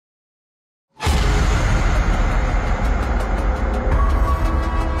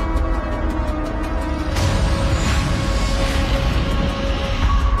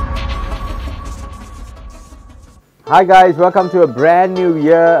Hi guys, welcome to a brand new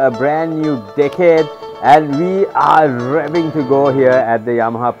year, a brand new decade, and we are revving to go here at the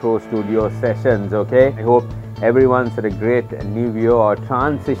Yamaha Pro Studio Sessions, okay? I hope everyone's had a great new year or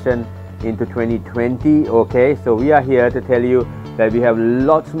transition into 2020, okay? So we are here to tell you that we have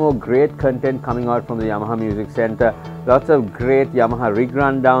lots more great content coming out from the Yamaha Music Center, lots of great Yamaha rig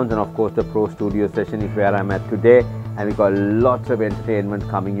rundowns, and of course the Pro Studio Session is where I'm at today. And we've got lots of entertainment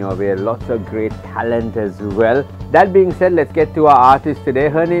coming your way, lots of great talent as well. That being said, let's get to our artist today.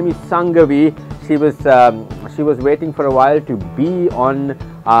 Her name is Sangavy. She was waiting for a while to be on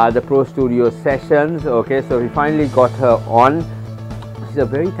the Pro Studio Sessions. Okay, so we finally got her on. She's a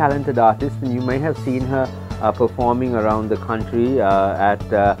very talented artist, and you may have seen her performing around the country at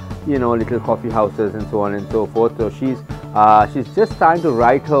little coffee houses and so on and so forth. So she's just trying to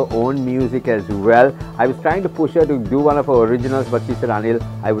write her own music as well. I was trying to push her to do one of her originals, but she said, Anil,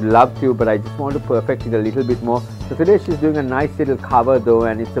 I would love to, but I just want to perfect it a little bit more. So today she's doing a nice little cover though,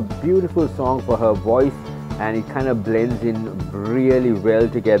 and it's a beautiful song for her voice, and it kind of blends in really well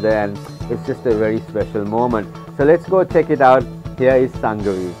together, and it's just a very special moment. So let's go check it out. Here is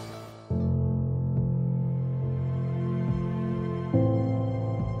Sangavy.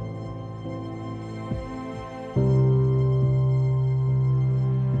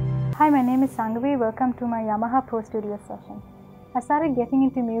 Hi, my name is Sangavy. Welcome to my Yamaha Pro Studio Session. I started getting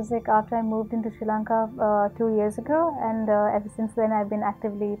into music after I moved into Sri Lanka 2 years ago, and ever since then I've been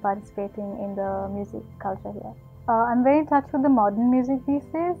actively participating in the music culture here. I'm very in touch with the modern music these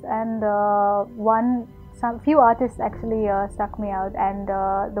days, and few artists actually stuck me out, and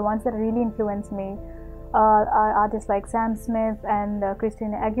the ones that really influenced me are artists like Sam Smith and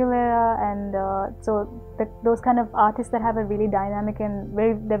Christina Aguilera, and those kind of artists that have a really dynamic and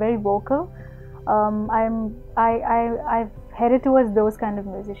they're very vocal. I've headed towards those kind of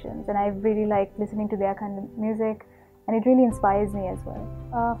musicians, and I really like listening to their kind of music, and it really inspires me as well.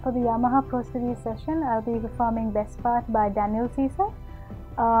 For the Yamaha Pro Studio Session, I'll be performing Best Part by Daniel Caesar.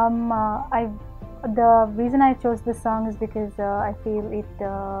 The reason I chose this song is because I feel it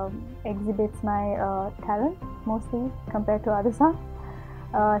exhibits my talent mostly compared to other songs.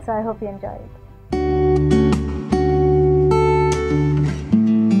 So I hope you enjoy it.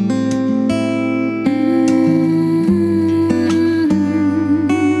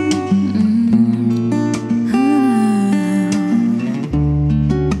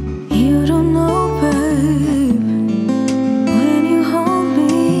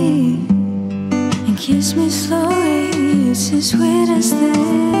 Kiss me slowly, it's the sweetest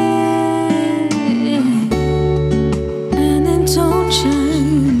thing. And then don't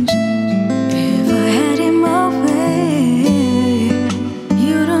change. If I had it my way,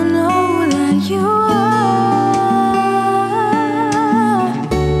 you don't know that you are.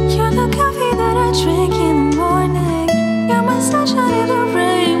 You're the coffee that I drink in the morning. You're my sunshine in the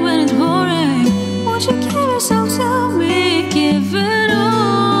rain when it's pouring. Won't you give yourself to me? Give it all.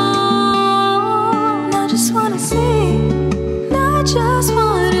 Just wanna see, I just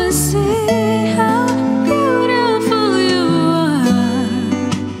wanna see how beautiful you are.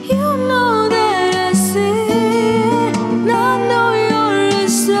 You know that I see it, and I know you're a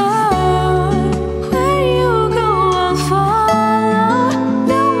star. Where you go I'll follow,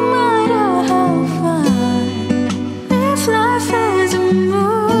 no matter how far. If life is a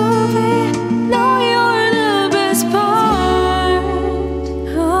movie, no, you're the best part.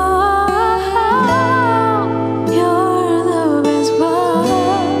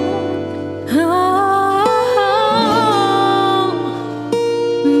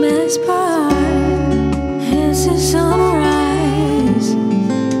 Best part is the sunrise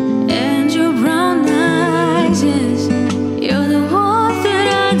and your brown eyes. Yes, you're the one that I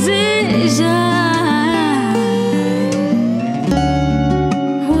desire.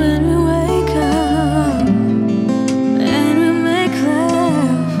 When we wake up and we make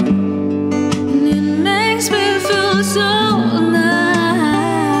love, it makes me feel so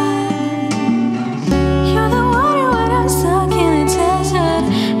nice. You're the water when I'm stuck in a desert.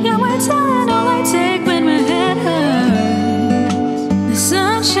 You're my talent.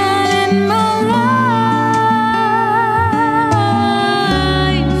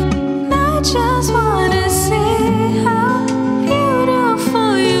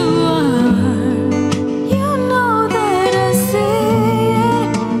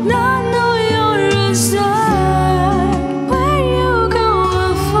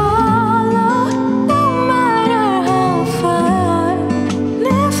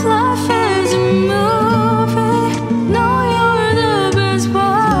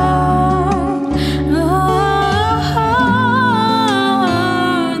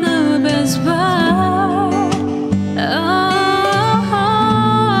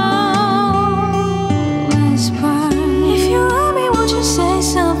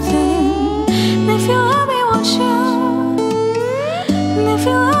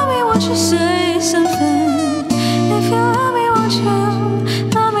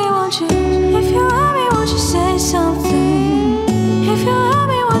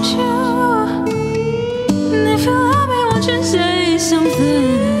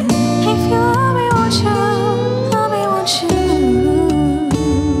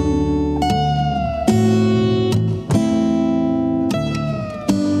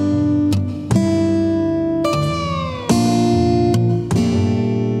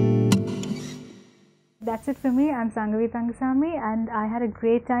 to me. I'm Sangavy Thangasamy, and I had a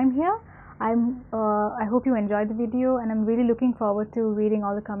great time here. I hope you enjoyed the video, and I'm really looking forward to reading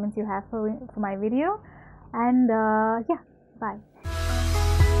all the comments you have for my video. And yeah, bye.